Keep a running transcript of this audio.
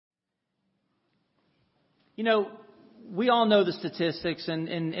You know, we all know the statistics,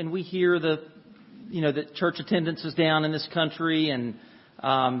 and we hear that church attendance is down in this country, and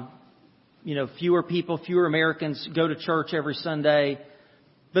fewer Americans go to church every Sunday.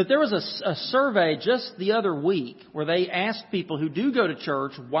 But there was a survey just the other week where they asked people who do go to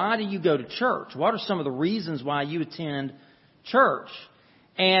church, why do you go to church? What are some of the reasons why you attend church?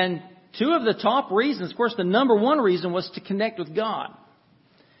 And two of the top reasons, of course, the number one reason was to connect with God.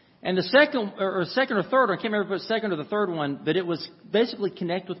 And the second or third, I can't remember if it was second or the third one, but it was basically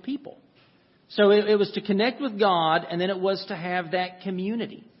connect with people. So it was to connect with God, and then it was to have that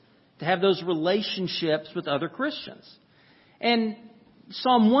community, to have those relationships with other Christians. And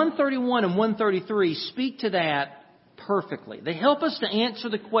Psalm 131 and 133 speak to that perfectly. They help us to answer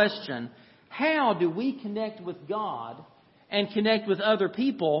the question, how do we connect with God and connect with other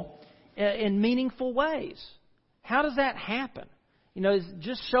people in meaningful ways? How does that happen? You know,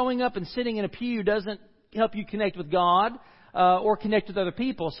 just showing up and sitting in a pew doesn't help you connect with God or connect with other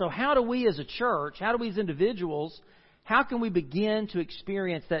people. So how do we as a church, how do we as individuals, how can we begin to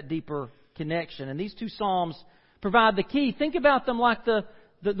experience that deeper connection? And these two Psalms provide the key. Think about them like the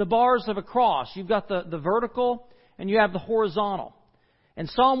bars of a cross. You've got the vertical and you have the horizontal. And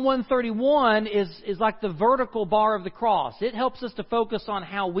Psalm 131 is like the vertical bar of the cross. It helps us to focus on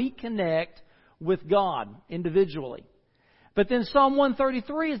how we connect with God individually. But then Psalm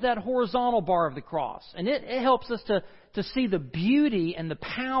 133 is that horizontal bar of the cross. And it helps us to see the beauty and the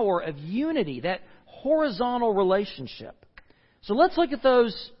power of unity, that horizontal relationship. So let's look at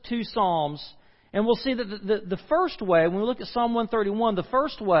those two Psalms, and we'll see that the first way, when we look at Psalm 131,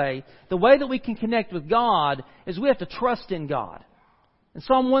 the way that we can connect with God is we have to trust in God. And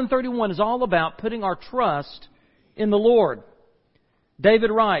Psalm 131 is all about putting our trust in the Lord.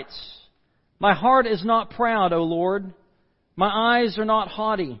 David writes, "My heart is not proud, O Lord. My eyes are not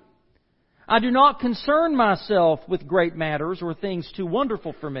haughty. I do not concern myself with great matters or things too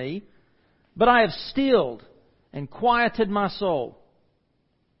wonderful for me, but I have stilled and quieted my soul.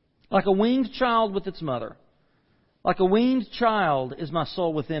 Like a weaned child with its mother, like a weaned child is my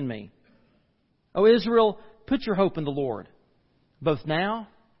soul within me. O Israel, put your hope in the Lord, both now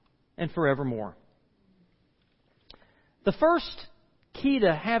and forevermore." The first key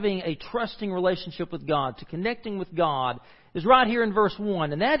to having a trusting relationship with God, to connecting with God, is right here in verse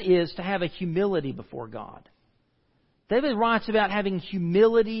 1, and that is to have a humility before God. David writes about having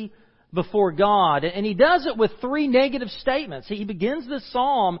humility before God, and he does it with three negative statements. He begins this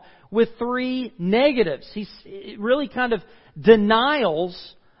psalm with three negatives. He really kind of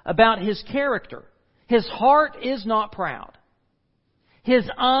denials about his character. His heart is not proud. His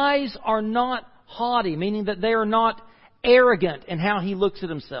eyes are not haughty, meaning that they are not arrogant in how he looks at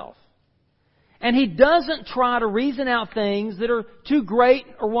himself. And he doesn't try to reason out things that are too great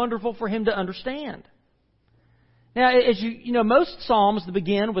or wonderful for him to understand. Now, as you know, most Psalms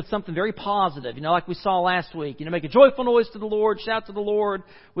begin with something very positive. You know, like we saw last week. You know, make a joyful noise to the Lord, shout to the Lord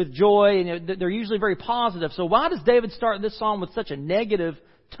with joy. You know, they're usually very positive. So why does David start this Psalm with such a negative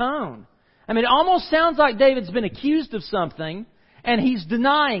tone? I mean, it almost sounds like David's been accused of something and he's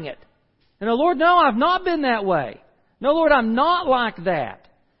denying it. And the Lord, no, I've not been that way. No, Lord, I'm not like that.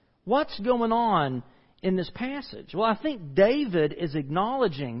 What's going on in this passage? Well, I think David is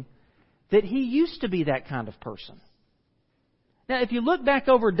acknowledging that he used to be that kind of person. Now, if you look back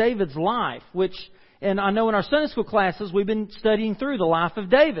over David's life, and I know in our Sunday school classes we've been studying through the life of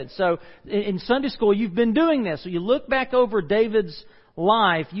David. So in Sunday school you've been doing this. So you look back over David's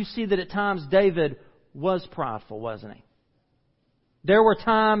life, you see that at times David was prideful, wasn't he? There were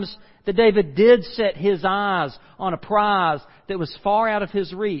times that David did set his eyes on a prize that was far out of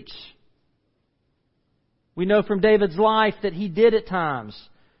his reach. We know from David's life that he did at times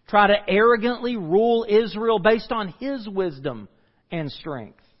try to arrogantly rule Israel based on his wisdom and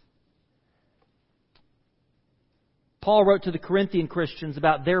strength. Paul wrote to the Corinthian Christians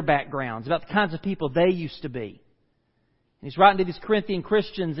about their backgrounds, about the kinds of people they used to be. And he's writing to these Corinthian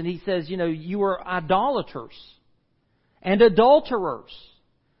Christians and he says, you know, you were idolaters and adulterers,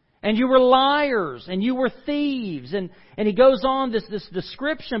 and you were liars, and you were thieves. And he goes on this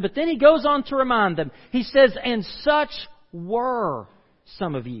description, but then he goes on to remind them. He says, and such were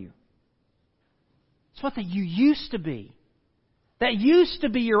some of you. It's what you used to be. That used to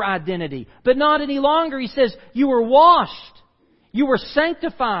be your identity, but not any longer. He says, you were washed, you were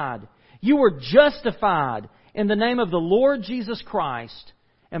sanctified, you were justified in the name of the Lord Jesus Christ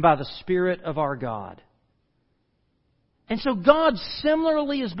and by the Spirit of our God. And so God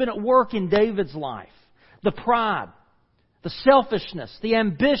similarly has been at work in David's life. The pride, the selfishness, the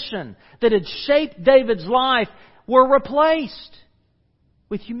ambition that had shaped David's life were replaced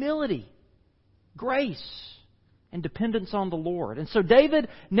with humility grace and dependence on the Lord. And so David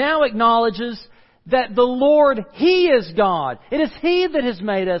now acknowledges that the Lord, He is God. It is He that has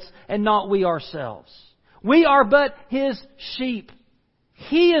made us and not we ourselves. We are but His sheep.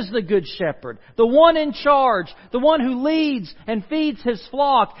 He is the good shepherd, the one in charge, the one who leads and feeds His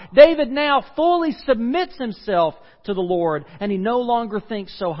flock. David now fully submits himself to the Lord, and he no longer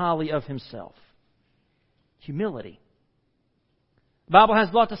thinks so highly of himself. Humility. The Bible has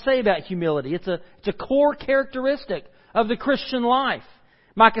a lot to say about humility. It's a core characteristic of the Christian life.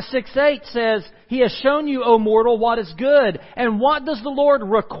 Micah 6:8 says, He has shown you, O mortal, what is good. And what does the Lord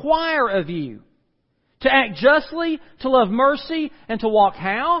require of you? To act justly, to love mercy, and to walk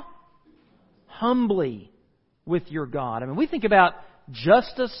how? Humbly with your God. I mean, we think about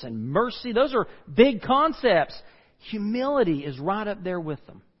justice and mercy. Those are big concepts. Humility is right up there with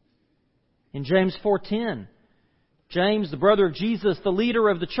them. In James 4:10, James, the brother of Jesus, the leader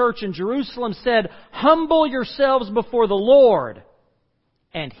of the church in Jerusalem, said, Humble yourselves before the Lord,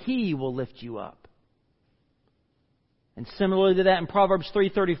 and He will lift you up. And similarly to that, in Proverbs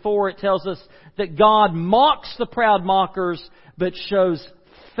 3:34, it tells us that God mocks the proud mockers, but shows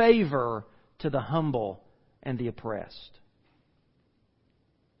favor to the humble and the oppressed.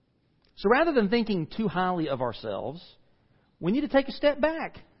 So rather than thinking too highly of ourselves, we need to take a step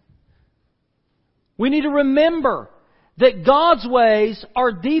back. We need to remember that God's ways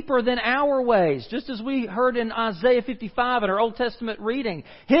are deeper than our ways. Just as we heard in Isaiah 55 in our Old Testament reading.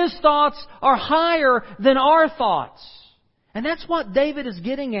 His thoughts are higher than our thoughts. And that's what David is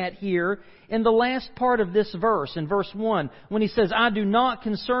getting at here in the last part of this verse, in verse 1, when he says, I do not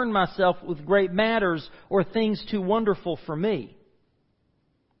concern myself with great matters or things too wonderful for me.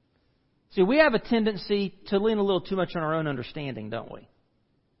 See, we have a tendency to lean a little too much on our own understanding, don't we?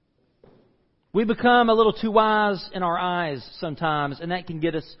 We become a little too wise in our eyes sometimes, and that can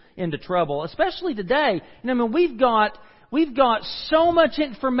get us into trouble, especially today. And I mean, we've got so much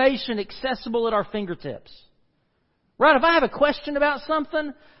information accessible at our fingertips. Right? If I have a question about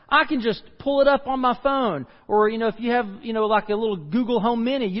something, I can just pull it up on my phone. Or, if you have, like a little Google Home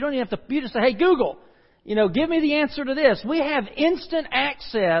Mini, you don't even have to, you just say, hey, Google, give me the answer to this. We have instant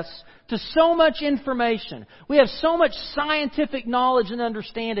access to so much information. We have so much scientific knowledge and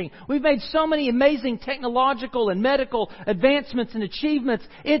understanding. We've made so many amazing technological and medical advancements and achievements.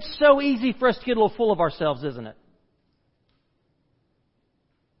 It's so easy for us to get a little full of ourselves, isn't it?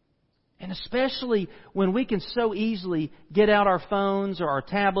 And especially when we can so easily get out our phones or our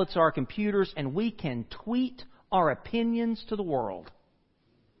tablets or our computers and we can tweet our opinions to the world.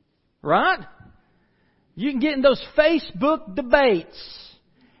 Right? You can get in those Facebook debates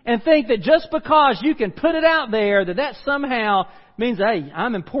and think that just because you can put it out there that somehow means, hey,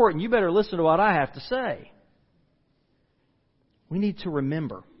 I'm important. You better listen to what I have to say. We need to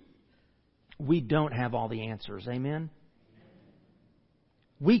remember, we don't have all the answers. Amen?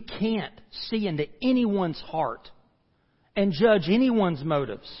 We can't see into anyone's heart and judge anyone's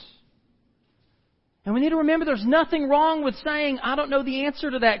motives. And we need to remember there's nothing wrong with saying, I don't know the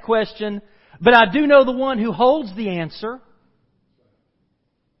answer to that question, but I do know the one who holds the answer.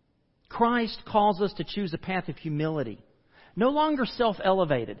 Christ calls us to choose a path of humility. No longer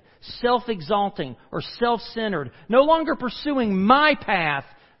self-elevated, self-exalting, or self-centered. No longer pursuing my path,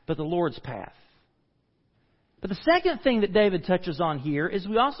 but the Lord's path. But the second thing that David touches on here is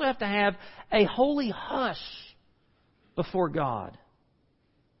we also have to have a holy hush before God.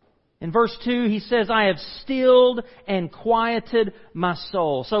 In verse 2, he says, I have stilled and quieted my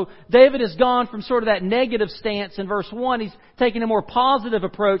soul. So David has gone from sort of that negative stance in verse 1. He's taking a more positive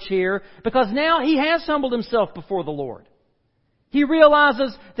approach here because now he has humbled himself before the Lord. He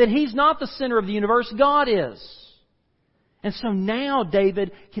realizes that he's not the center of the universe, God is. And so now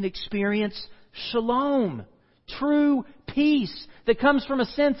David can experience shalom, true peace that comes from a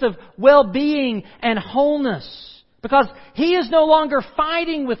sense of well-being and wholeness. Because he is no longer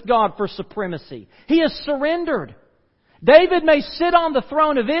fighting with God for supremacy. He has surrendered. David may sit on the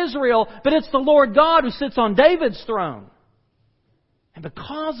throne of Israel, but it's the Lord God who sits on David's throne. And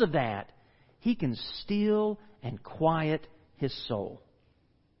because of that, he can still and quiet his soul.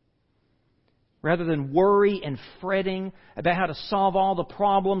 Rather than worry and fretting about how to solve all the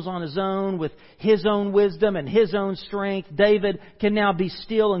problems on his own with his own wisdom and his own strength, David can now be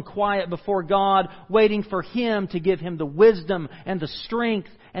still and quiet before God, waiting for Him to give him the wisdom and the strength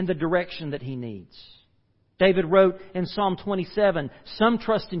and the direction that he needs. David wrote in Psalm 27, some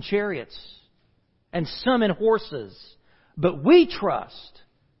trust in chariots and some in horses, but we trust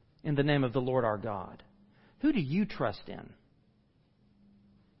in the name of the Lord our God. Who do you trust in?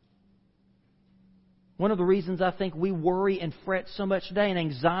 One of the reasons I think we worry and fret so much today, and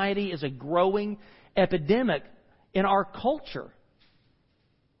anxiety is a growing epidemic in our culture.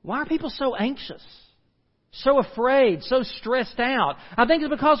 Why are people so anxious, so afraid, so stressed out? I think it's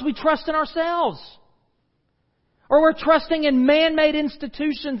because we trust in ourselves. Or we're trusting in man-made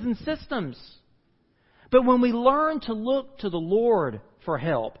institutions and systems. But when we learn to look to the Lord for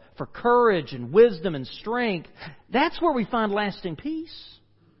help, for courage and wisdom and strength, that's where we find lasting peace.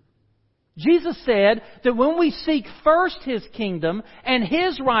 Jesus said that when we seek first His kingdom and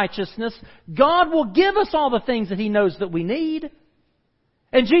His righteousness, God will give us all the things that He knows that we need.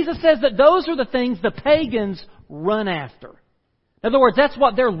 And Jesus says that those are the things the pagans run after. In other words, that's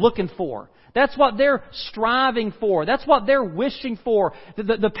what they're looking for. That's what they're striving for. That's what they're wishing for.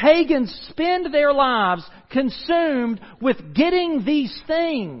 The pagans spend their lives consumed with getting these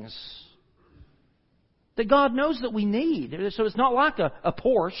things that God knows that we need. So it's not like a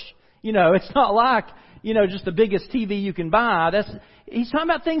Porsche. It's not like, just the biggest TV you can buy. He's talking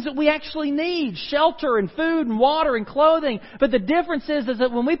about things that we actually need. Shelter and food and water and clothing. But the difference is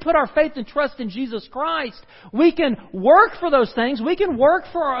that when we put our faith and trust in Jesus Christ, we can work for those things. We can work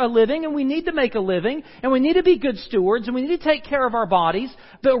for a living, and we need to make a living. And we need to be good stewards, and we need to take care of our bodies.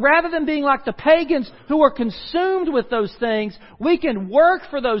 But rather than being like the pagans who are consumed with those things, we can work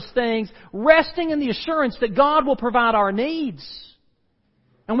for those things, resting in the assurance that God will provide our needs.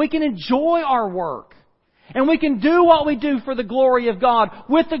 And we can enjoy our work. And we can do what we do for the glory of God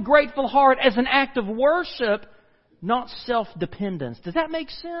with a grateful heart as an act of worship, not self-dependence. Does that make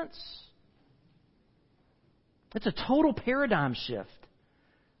sense? It's a total paradigm shift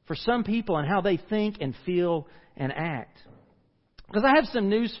for some people in how they think and feel and act. Because I have some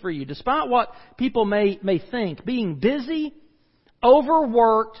news for you. Despite what people may think, being busy,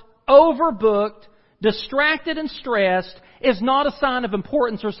 overworked, overbooked, distracted and stressed is not a sign of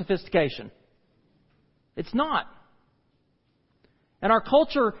importance or sophistication. It's not. And our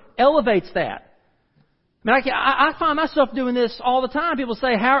culture elevates that. I find myself doing this all the time. People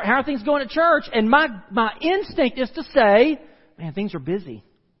say, how are things going at church? And my instinct is to say, man, things are busy.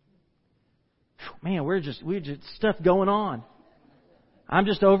 Man, we're just stuff going on. I'm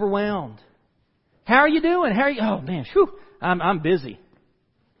just overwhelmed. How are you doing? Oh man, I'm busy.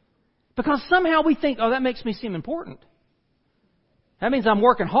 Because somehow we think, that makes me seem important. That means I'm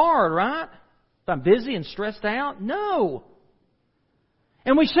working hard, right? If I'm busy and stressed out? No.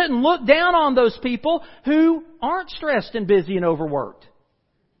 And we shouldn't look down on those people who aren't stressed and busy and overworked.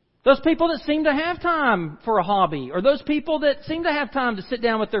 Those people that seem to have time for a hobby. Or those people that seem to have time to sit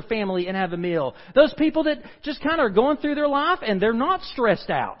down with their family and have a meal. Those people that just kind of are going through their life and they're not stressed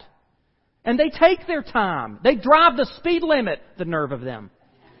out. And they take their time. They drive the speed limit. The nerve of them.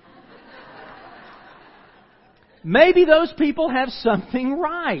 Maybe those people have something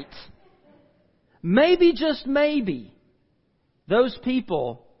right. Maybe, just maybe, those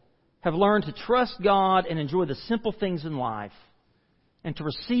people have learned to trust God and enjoy the simple things in life and to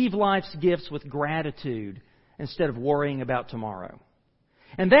receive life's gifts with gratitude instead of worrying about tomorrow.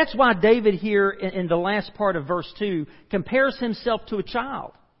 And that's why David here in the last part of verse 2 compares himself to a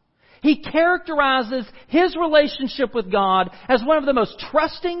child. He characterizes his relationship with God as one of the most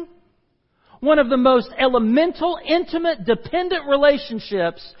trusting, one of the most elemental, intimate, dependent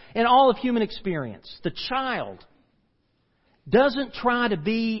relationships in all of human experience. The child doesn't try to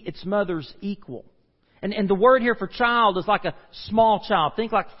be its mother's equal. And the word here for child is like a small child.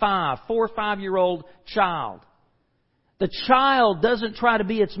 Think like 4 or 5-year-old child. The child doesn't try to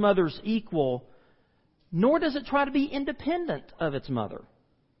be its mother's equal, nor does it try to be independent of its mother.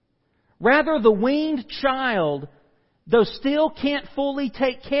 Rather, the weaned child, though still can't fully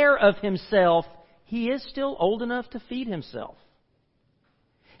take care of himself, he is still old enough to feed himself.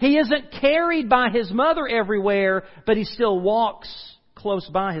 He isn't carried by his mother everywhere, but he still walks close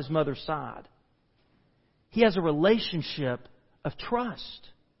by his mother's side. He has a relationship of trust,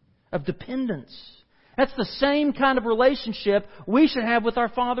 of dependence. That's the same kind of relationship we should have with our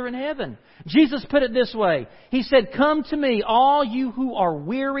Father in heaven. Jesus put it this way. He said, "Come to me, all you who are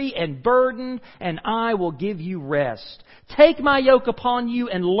weary and burdened, and I will give you rest. Take my yoke upon you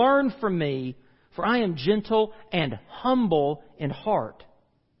and learn from me, for I am gentle and humble in heart.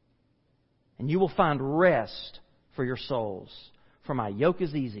 And you will find rest for your souls. For my yoke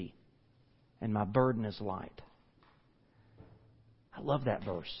is easy and my burden is light." I love that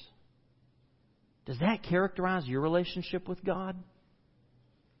verse. Does that characterize your relationship with God?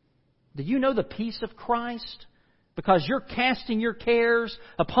 Do you know the peace of Christ? Because you're casting your cares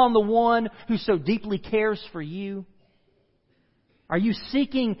upon the one who so deeply cares for you? Are you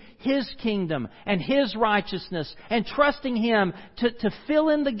seeking His kingdom and His righteousness and trusting Him to fill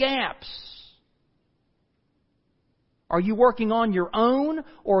in the gaps? Are you working on your own,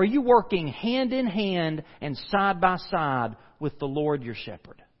 or are you working hand in hand and side by side with the Lord your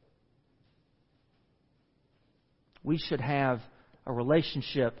shepherd? We should have a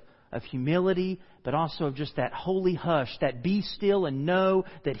relationship of humility, but also of just that holy hush, that be still and know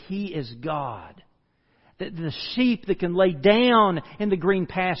that He is God. That the sheep that can lay down in the green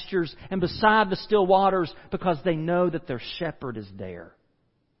pastures and beside the still waters because they know that their shepherd is there.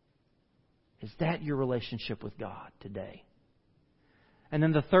 Is that your relationship with God today? And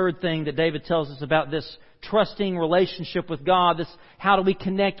then the third thing that David tells us about this trusting relationship with God, this how do we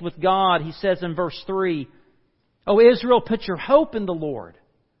connect with God? He says in verse 3, "O Israel, put your hope in the Lord,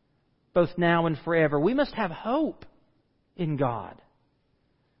 both now and forever." We must have hope in God.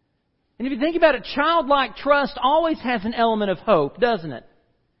 And if you think about it, childlike trust always has an element of hope, doesn't it?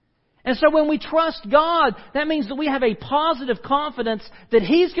 And so when we trust God, that means that we have a positive confidence that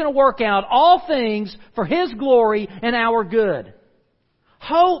He's going to work out all things for His glory and our good.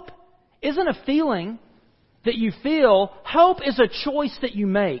 Hope isn't a feeling that you feel. Hope is a choice that you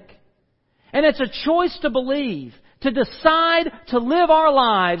make. And it's a choice to believe, to decide to live our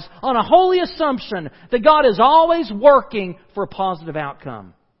lives on a holy assumption that God is always working for a positive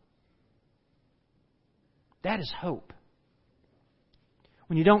outcome. That is hope.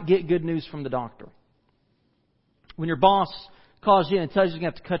 When you don't get good news from the doctor. When your boss calls you and tells you you're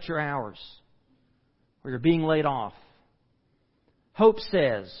going to have to cut your hours. Or you're being laid off. Hope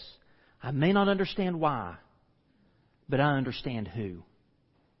says, I may not understand why, but I understand who.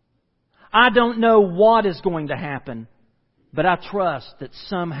 I don't know what is going to happen, but I trust that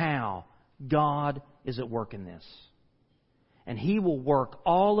somehow God is at work in this. And He will work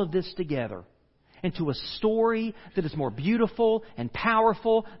all of this together into a story that is more beautiful and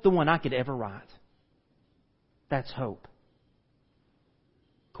powerful than one I could ever write. That's hope.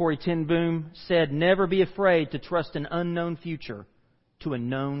 Corrie ten Boom said, "Never be afraid to trust an unknown future to a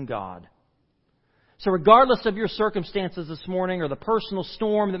known God." So regardless of your circumstances this morning or the personal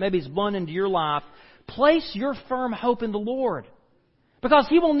storm that maybe is blown into your life, place your firm hope in the Lord. Because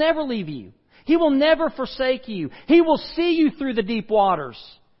He will never leave you. He will never forsake you. He will see you through the deep waters.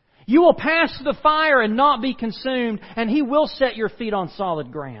 You will pass through the fire and not be consumed, and He will set your feet on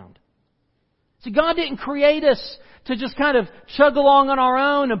solid ground. See, God didn't create us to just kind of chug along on our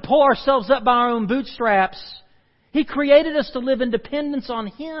own and pull ourselves up by our own bootstraps. He created us to live in dependence on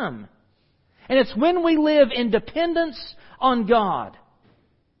Him. And it's when we live in dependence on God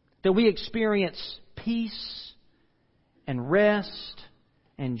that we experience peace and rest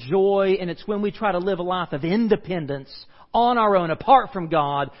and joy. And it's when we try to live a life of independence on our own, apart from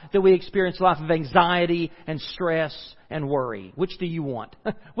God, that we experience a life of anxiety and stress and worry. Which do you want?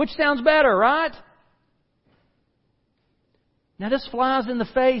 Which sounds better, right? Now this flies in the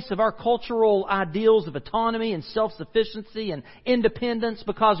face of our cultural ideals of autonomy and self-sufficiency and independence,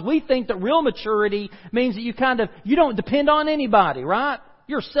 because we think that real maturity means that you don't depend on anybody, right?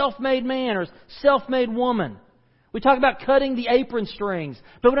 You're a self-made man or self-made woman. We talk about cutting the apron strings.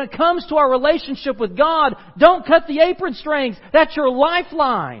 But when it comes to our relationship with God, don't cut the apron strings. That's your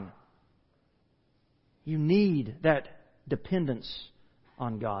lifeline. You need that dependence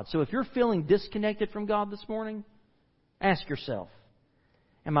on God. So if you're feeling disconnected from God this morning, ask yourself,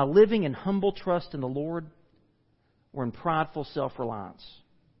 am I living in humble trust in the Lord or in prideful self-reliance?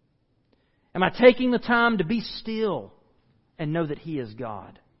 Am I taking the time to be still and know that He is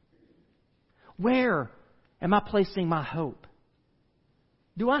God? Where am I placing my hope?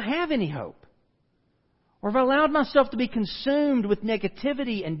 Do I have any hope? Or have I allowed myself to be consumed with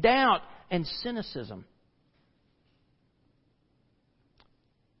negativity and doubt and cynicism?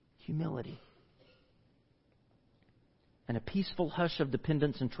 Humility. And a peaceful hush of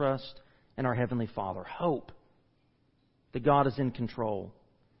dependence and trust in our Heavenly Father. Hope that God is in control.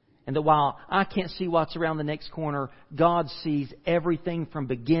 And that while I can't see what's around the next corner, God sees everything from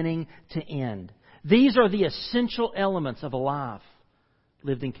beginning to end. These are the essential elements of a life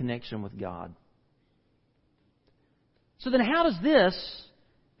lived in connection with God. So then how does this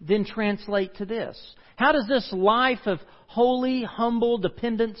then translate to this? How does this life of holy, humble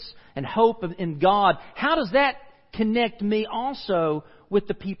dependence and hope in God, how does that connect me also with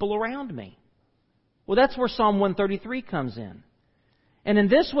the people around me? Well, that's where Psalm 133 comes in. And in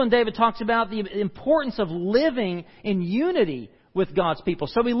this one, David talks about the importance of living in unity with God's people.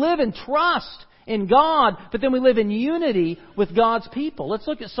 So we live in trust in God, but then we live in unity with God's people. Let's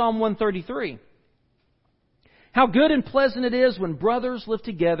look at Psalm 133. How good and pleasant it is when brothers live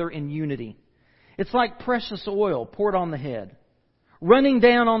together in unity. It's like precious oil poured on the head, running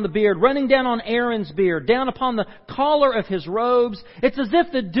down on the beard, running down on Aaron's beard, down upon the collar of his robes. It's as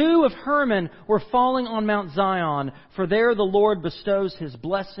if the dew of Hermon were falling on Mount Zion, for there the Lord bestows His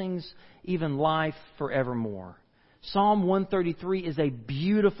blessings, even life forevermore. Psalm 133 is a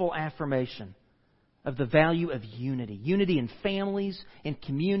beautiful affirmation of the value of unity. Unity in families, in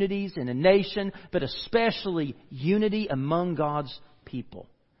communities, in a nation, but especially unity among God's people.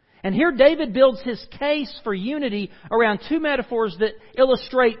 And here David builds his case for unity around two metaphors that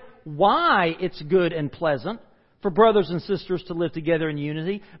illustrate why it's good and pleasant for brothers and sisters to live together in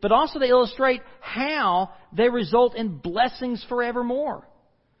unity, but also they illustrate how they result in blessings forevermore.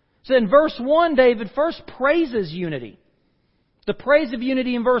 So in verse 1, David first praises unity. The praise of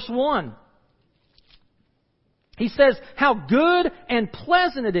unity in verse 1. He says how good and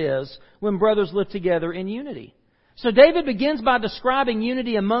pleasant it is when brothers live together in unity. So David begins by describing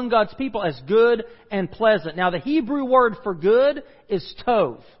unity among God's people as good and pleasant. Now the Hebrew word for good is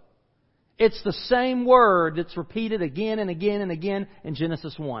tov. It's the same word that's repeated again and again and again in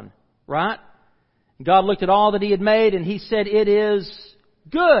Genesis 1. Right? God looked at all that He had made and He said it is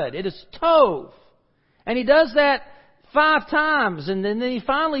good. It is tov. And He does that 5 times, and then He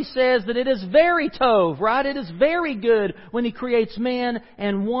finally says that it is very tov, right? It is very good when He creates man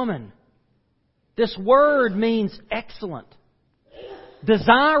and woman. This word means excellent,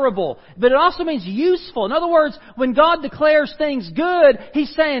 desirable, but it also means useful. In other words, when God declares things good,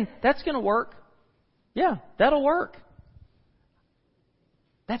 He's saying, that's going to work. Yeah, that'll work.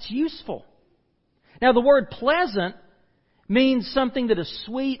 That's useful. Now, the word pleasant means something that is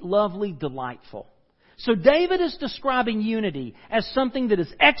sweet, lovely, delightful. So David is describing unity as something that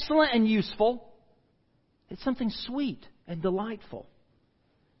is excellent and useful. It's something sweet and delightful.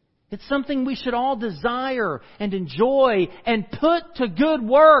 It's something we should all desire and enjoy and put to good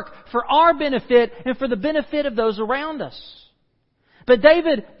work for our benefit and for the benefit of those around us. But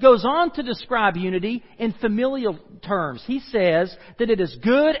David goes on to describe unity in familial terms. He says that it is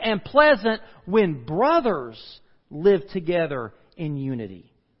good and pleasant when brothers live together in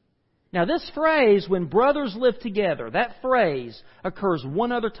unity. Now this phrase, when brothers live together, that phrase occurs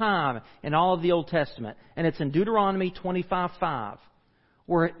one other time in all of the Old Testament. And it's in Deuteronomy 25:5.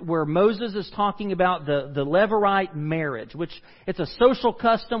 Where Moses is talking about the Levirate marriage, which it's a social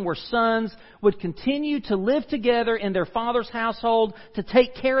custom where sons would continue to live together in their father's household to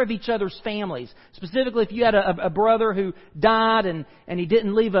take care of each other's families. Specifically, if you had a brother who died and he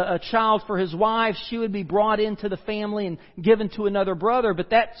didn't leave a child for his wife, she would be brought into the family and given to another brother. But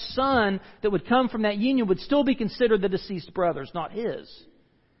that son that would come from that union would still be considered the deceased brother's, not his.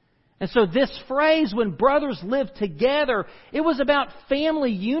 And so this phrase, when brothers live together, it was about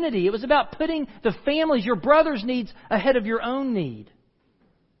family unity. It was about putting the families, your brother's needs, ahead of your own need.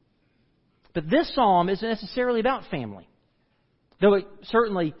 But this psalm isn't necessarily about family, though it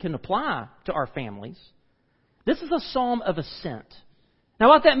certainly can apply to our families. This is a psalm of ascent. Now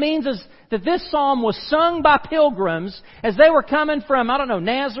what that means is that this psalm was sung by pilgrims as they were coming from,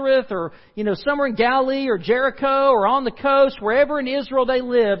 Nazareth or, somewhere in Galilee or Jericho or on the coast, wherever in Israel they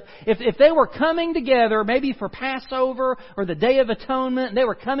lived. If they were coming together, maybe for Passover or the Day of Atonement, and they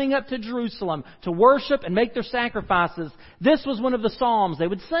were coming up to Jerusalem to worship and make their sacrifices, this was one of the psalms they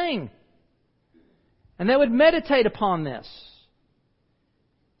would sing. And they would meditate upon this.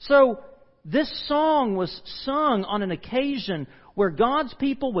 So, this song was sung on an occasion where God's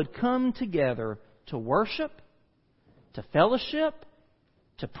people would come together to worship, to fellowship,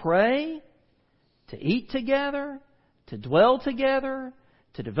 to pray, to eat together, to dwell together,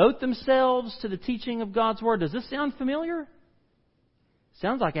 to devote themselves to the teaching of God's Word. Does this sound familiar?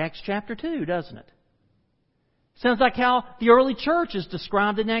 Sounds like Acts chapter 2, doesn't it? Sounds like how the early church is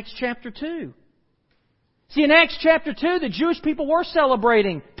described in Acts chapter 2. See, in Acts chapter 2, the Jewish people were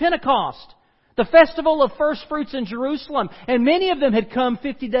celebrating Pentecost, the festival of first fruits in Jerusalem. And many of them had come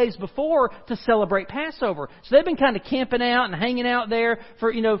 50 days before to celebrate Passover. So they've been kind of camping out and hanging out there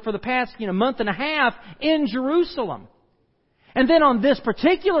for the past, month and a half in Jerusalem. And then on this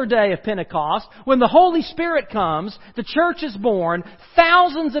particular day of Pentecost, when the Holy Spirit comes, the church is born,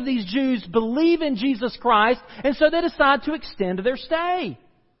 thousands of these Jews believe in Jesus Christ, and so they decide to extend their stay.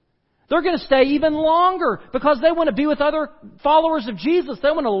 They're going to stay even longer because they want to be with other followers of Jesus. They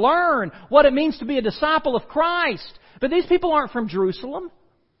want to learn what it means to be a disciple of Christ. But these people aren't from Jerusalem.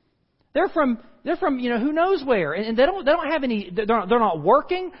 They're from who knows where, and they don't have any. They're not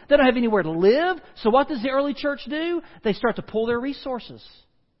working. They don't have anywhere to live. So what does the early church do? They start to pull their resources.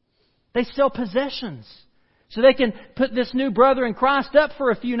 They sell possessions so they can put this new brother in Christ up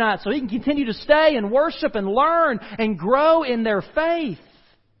for a few nights, so he can continue to stay and worship and learn and grow in their faith.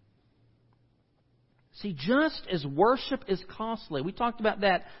 See, just as worship is costly, we talked about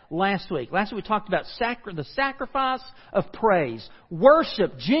that last week. Last week we talked about the sacrifice of praise.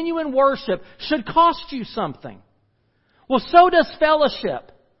 Worship, genuine worship, should cost you something. Well, so does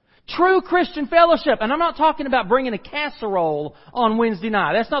fellowship. True Christian fellowship. And I'm not talking about bringing a casserole on Wednesday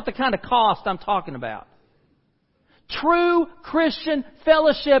night. That's not the kind of cost I'm talking about. True Christian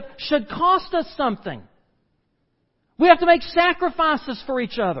fellowship should cost us something. We have to make sacrifices for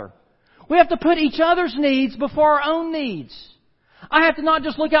each other. We have to put each other's needs before our own needs. I have to not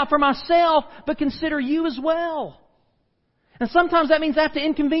just look out for myself, but consider you as well. And sometimes that means I have to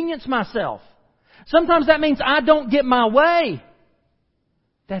inconvenience myself. Sometimes that means I don't get my way.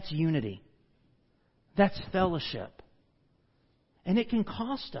 That's unity. That's fellowship. And it can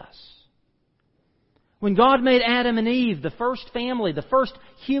cost us. When God made Adam and Eve, the first family, the first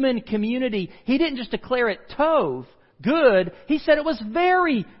human community, He didn't just declare it tov, good. He said it was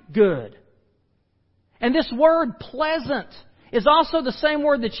very good. And this word pleasant is also the same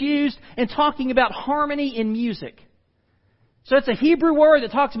word that's used in talking about harmony in music. So it's a Hebrew word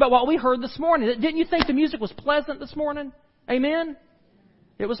that talks about what we heard this morning. Didn't you think the music was pleasant this morning? Amen?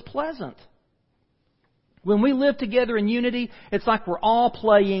 It was pleasant. When we live together in unity, it's like we're all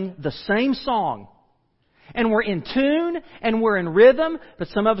playing the same song. And we're in tune and we're in rhythm, but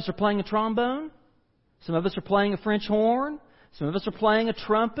some of us are playing a trombone. Some of us are playing a French horn. Some of us are playing a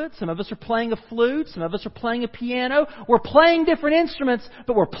trumpet. Some of us are playing a flute. Some of us are playing a piano. We're playing different instruments,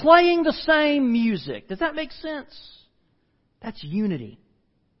 but we're playing the same music. Does that make sense? That's unity.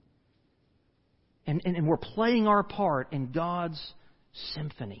 And we're playing our part in God's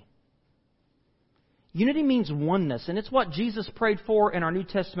symphony. Unity means oneness, and it's what Jesus prayed for in our New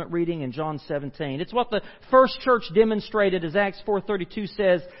Testament reading in John 17. It's what the first church demonstrated, as Acts 4:32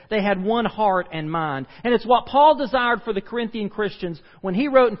 says, they had one heart and mind. And it's what Paul desired for the Corinthian Christians when he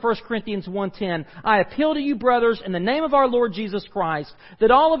wrote in 1 Corinthians 1:10, I appeal to you, brothers, in the name of our Lord Jesus Christ,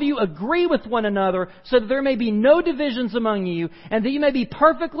 that all of you agree with one another so that there may be no divisions among you, and that you may be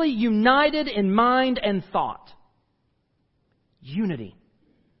perfectly united in mind and thought. Unity.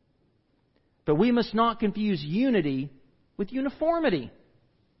 But we must not confuse unity with uniformity.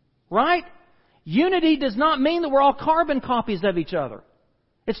 Right? Unity does not mean that we're all carbon copies of each other.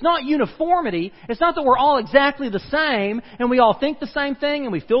 It's not uniformity. It's not that we're all exactly the same and we all think the same thing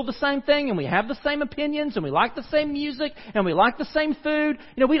and we feel the same thing and we have the same opinions and we like the same music and we like the same food.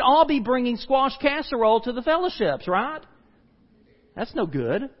 You know, we'd all be bringing squash casserole to the fellowships, right? That's no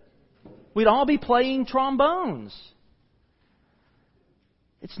good. We'd all be playing trombones.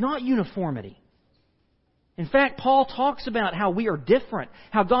 It's not uniformity. In fact, Paul talks about how we are different,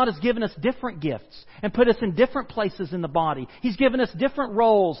 how God has given us different gifts and put us in different places in the body. He's given us different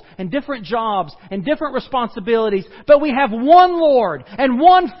roles and different jobs and different responsibilities, but we have one Lord and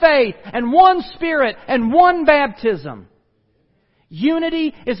one faith and one Spirit and one baptism.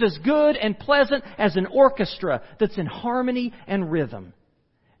 Unity is as good and pleasant as an orchestra that's in harmony and rhythm.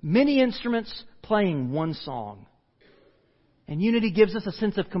 Many instruments playing one song. And unity gives us a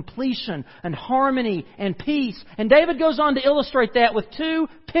sense of completion and harmony and peace. And David goes on to illustrate that with two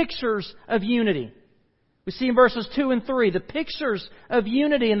pictures of unity. We see in verses 2 and 3 the pictures of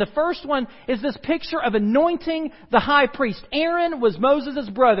unity. And the first one is this picture of anointing the high priest. Aaron was Moses'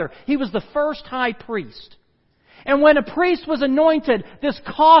 brother. He was the first high priest. And when a priest was anointed, this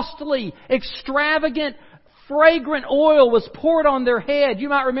costly, extravagant, fragrant oil was poured on their head. You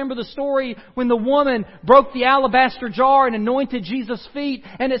might remember the story when the woman broke the alabaster jar and anointed Jesus' feet.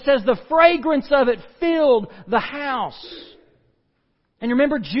 And it says the fragrance of it filled the house. And you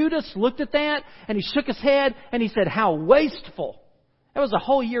remember Judas looked at that and he shook his head and he said, how wasteful. That was a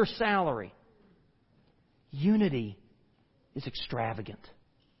whole year's salary. Unity is extravagant.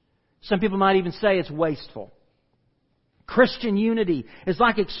 Some people might even say it's wasteful. Christian unity is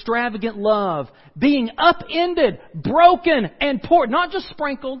like extravagant love, being upended, broken, and poured. Not just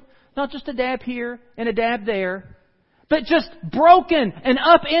sprinkled, not just a dab here and a dab there, but just broken and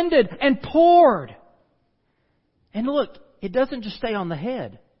upended and poured. And look, it doesn't just stay on the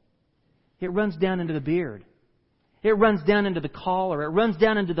head. It runs down into the beard. It runs down into the collar. It runs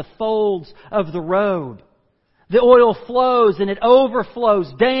down into the folds of the robe. The oil flows and it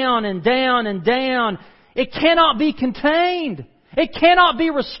overflows down and down and down. It cannot be contained. It cannot be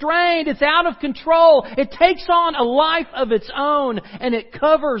restrained. It's out of control. It takes on a life of its own and it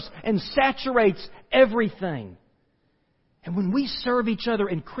covers and saturates everything. And when we serve each other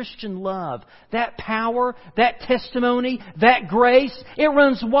in Christian love, that power, that testimony, that grace, it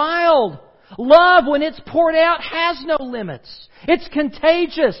runs wild. Love, when it's poured out, has no limits. It's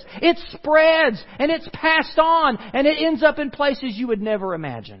contagious. It spreads and it's passed on and it ends up in places you would never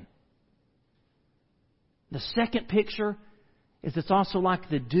imagine. The second picture is it's also like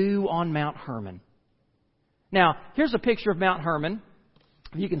the dew on Mount Hermon. Now, here's a picture of Mount Hermon.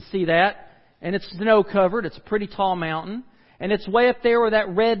 You can see that. And it's snow-covered. It's a pretty tall mountain. And it's way up there where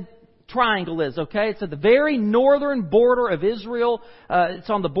that red triangle is, okay? It's at the very northern border of Israel. It's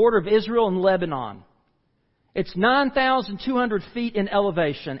on the border of Israel and Lebanon. It's 9,200 feet in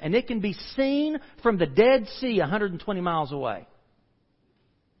elevation, and it can be seen from the Dead Sea 120 miles away.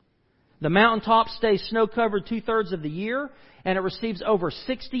 The mountaintop stays snow-covered 2/3 of the year, and it receives over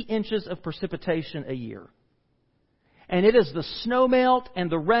 60 inches of precipitation a year. And it is the snowmelt and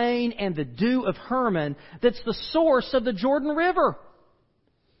the rain and the dew of Hermon that's the source of the Jordan River.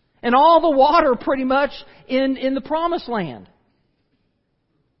 And all the water pretty much in the Promised Land.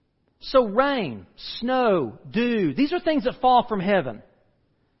 So rain, snow, dew, these are things that fall from heaven.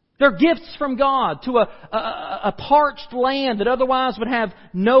 They're gifts from God to a parched land that otherwise would have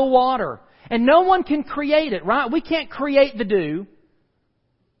no water. And no one can create it, right? We can't create the dew.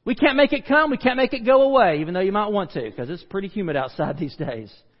 We can't make it come. We can't make it go away, even though you might want to, because it's pretty humid outside these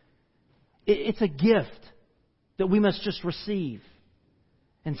days. It's a gift that we must just receive.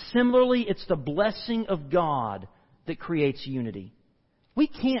 And similarly, it's the blessing of God that creates unity. We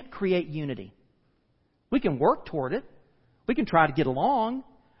can't create unity. We can work toward it. We can try to get along.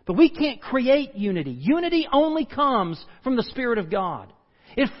 But we can't create unity. Unity only comes from the Spirit of God.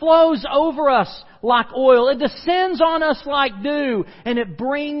 It flows over us like oil. It descends on us like dew. And it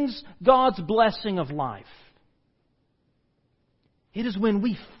brings God's blessing of life. It is when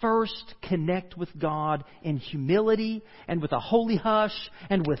we first connect with God in humility and with a holy hush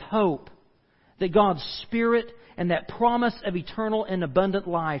and with hope that God's Spirit and that promise of eternal and abundant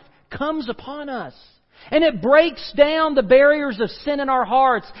life comes upon us. And it breaks down the barriers of sin in our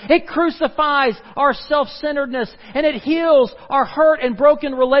hearts. It crucifies our self-centeredness. And it heals our hurt and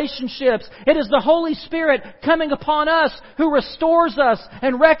broken relationships. It is the Holy Spirit coming upon us who restores us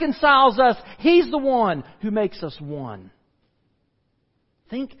and reconciles us. He's the one who makes us one.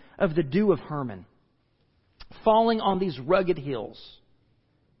 Think of the dew of Hermon falling on these rugged hills.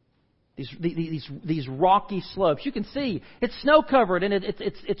 These rocky slopes. You can see it's snow-covered and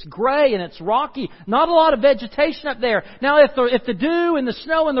it's gray and it's rocky. Not a lot of vegetation up there. Now, if the dew and the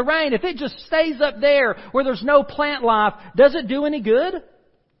snow and the rain, if it just stays up there where there's no plant life, does it do any good?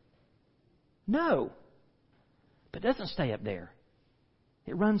 No. But it doesn't stay up there.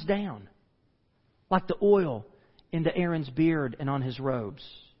 It runs down like the oil into Aaron's beard and on his robes.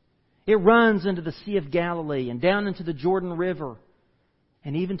 It runs into the Sea of Galilee and down into the Jordan River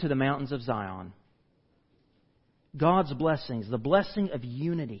and even to the mountains of Zion. God's blessings, the blessing of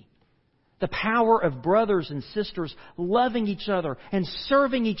unity, the power of brothers and sisters loving each other and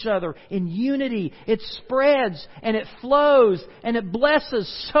serving each other in unity. It spreads and it flows and it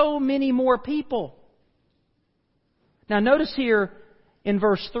blesses so many more people. Now notice here in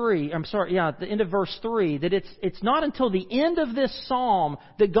verse 3, at the end of verse 3, that it's not until the end of this psalm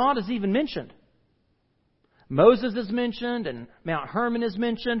that God is even mentioned. Moses is mentioned and Mount Hermon is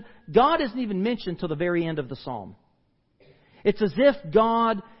mentioned. God isn't even mentioned till the very end of the psalm. It's as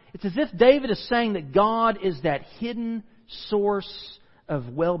if David is saying that God is that hidden source of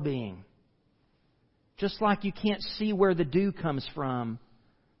well-being. Just like you can't see where the dew comes from.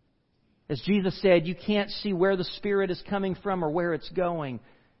 As Jesus said, you can't see where the Spirit is coming from or where it's going.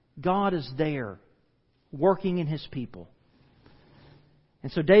 God is there, working in His people.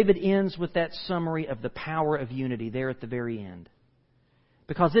 And so David ends with that summary of the power of unity there at the very end.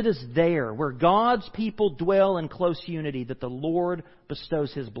 Because it is there, where God's people dwell in close unity, that the Lord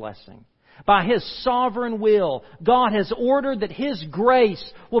bestows His blessing. By His sovereign will, God has ordered that His grace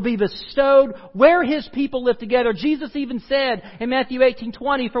will be bestowed where His people live together. Jesus even said in Matthew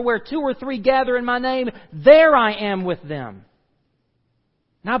 18:20, "For where 2 or 3 gather in My name, there I am with them."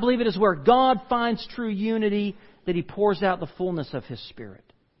 And I believe it is where God finds true unity that He pours out the fullness of His Spirit.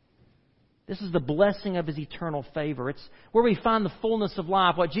 This is the blessing of His eternal favor. It's where we find the fullness of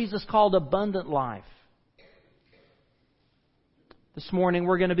life, what Jesus called abundant life. This morning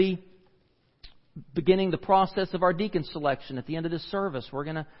we're going to be beginning the process of our deacon selection. At the end of this service, we're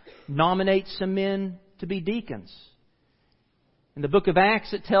going to nominate some men to be deacons. In the book of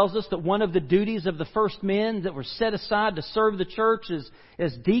Acts, it tells us that one of the duties of the first men that were set aside to serve the church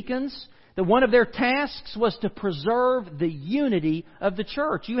as deacons, that one of their tasks was to preserve the unity of the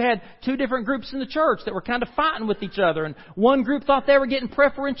church. You had 2 different groups in the church that were kind of fighting with each other. And one group thought they were getting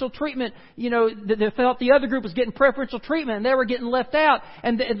preferential treatment. They felt the other group was getting preferential treatment and they were getting left out.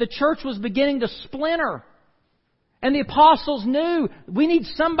 And the church was beginning to splinter. And the apostles knew we need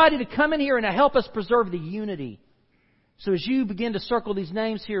somebody to come in here and to help us preserve the unity. So as you begin to circle these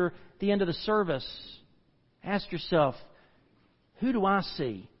names here at the end of the service, Ask yourself, who do I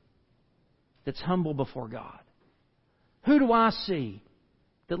see that's humble before God? Who do I see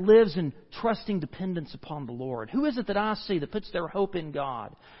that lives in trusting dependence upon the Lord? Who is it that I see that puts their hope in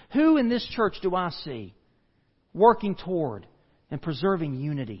God? Who in this church do I see working toward and preserving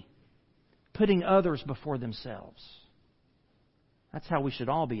unity, putting others before themselves? That's how we should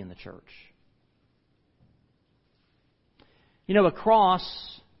all be in the church. You know, a cross,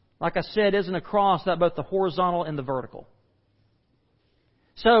 like I said, isn't a cross without both the horizontal and the vertical.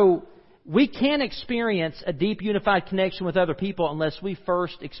 So, we can't experience a deep unified connection with other people unless we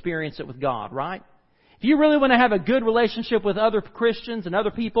first experience it with God, right? If you really want to have a good relationship with other Christians and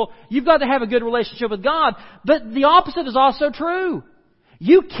other people, you've got to have a good relationship with God. But the opposite is also true.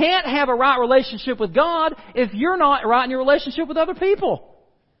 You can't have a right relationship with God if you're not right in your relationship with other people.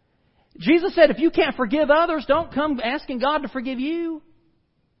 Jesus said, if you can't forgive others, don't come asking God to forgive you.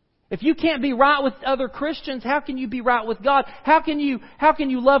 If you can't be right with other Christians, how can you be right with God? How can you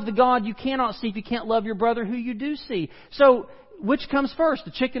love the God you cannot see if you can't love your brother who you do see? So, which comes first,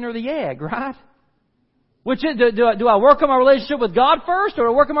 the chicken or the egg, right? Do I work on my relationship with God first, or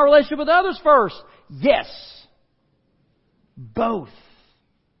do I work on my relationship with others first? Yes. Both.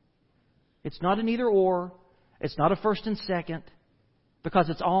 It's not an either or. It's not a first and second, because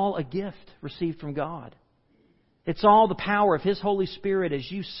it's all a gift received from God. It's all the power of His Holy Spirit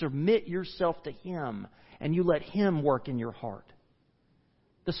as you submit yourself to Him and you let Him work in your heart.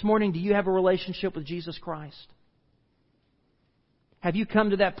 This morning, do you have a relationship with Jesus Christ? Have you come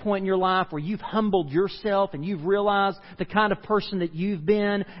to that point in your life where you've humbled yourself and you've realized the kind of person that you've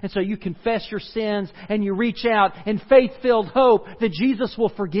been, and so you confess your sins and you reach out in faith-filled hope that Jesus will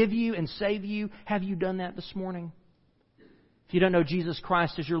forgive you and save you? Have you done that this morning? If you don't know Jesus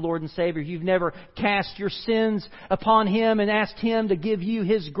Christ as your Lord and Savior, you've never cast your sins upon Him and asked Him to give you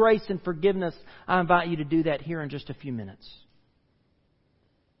His grace and forgiveness, I invite you to do that here in just a few minutes.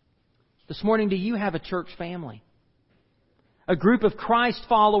 This morning, do you have a church family? A group of Christ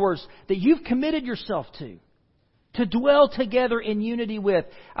followers that you've committed yourself to dwell together in unity with.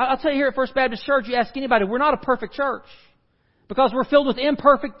 I'll tell you, here at First Baptist Church, you ask anybody, we're not a perfect church because we're filled with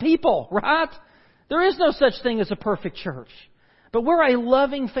imperfect people, right? There is no such thing as a perfect church. But we're a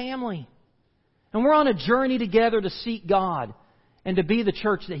loving family. And we're on a journey together to seek God and to be the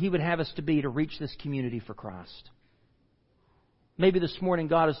church that He would have us to be to reach this community for Christ. Maybe this morning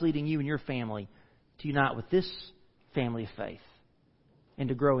God is leading you and your family to unite with this family of faith and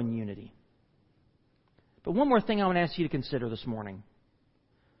to grow in unity. But one more thing I want to ask you to consider this morning.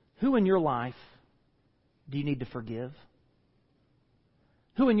 Who in your life do you need to forgive?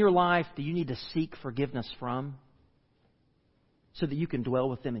 Who in your life do you need to seek forgiveness from, so that you can dwell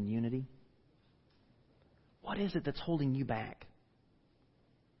with them in unity? What is it that's holding you back?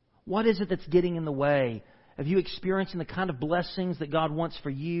 What is it that's getting in the way of you experiencing the kind of blessings that God wants for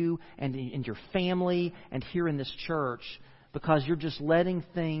you and your family and here in this church, because you're just letting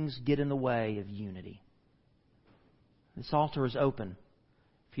things get in the way of unity? This altar is open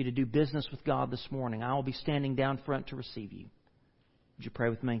for you to do business with God this morning. I will be standing down front to receive you. Would you pray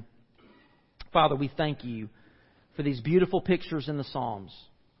with me? Father, we thank You for these beautiful pictures in the Psalms.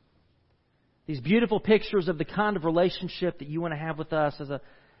 These beautiful pictures of the kind of relationship that You want to have with us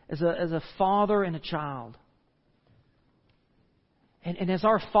as a father and a child. And as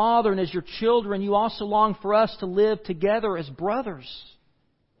our Father and as Your children, You also long for us to live together as brothers.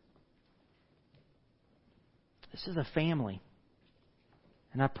 This is a family.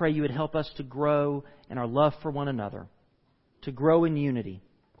 And I pray You would help us to grow in our love for one another, to grow in unity,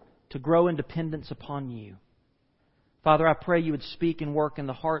 to grow in dependence upon You. Father, I pray You would speak and work in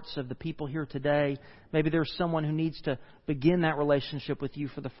the hearts of the people here today. Maybe there's someone who needs to begin that relationship with You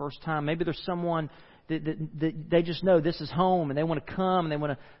for the first time. Maybe there's someone that they just know this is home and they want to come and they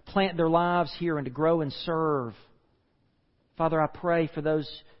want to plant their lives here and to grow and serve. Father, I pray for those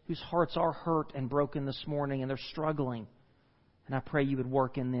whose hearts are hurt and broken this morning and they're struggling. And I pray You would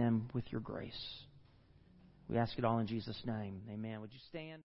work in them with Your grace. We ask it all in Jesus' name. Amen. Would you stand?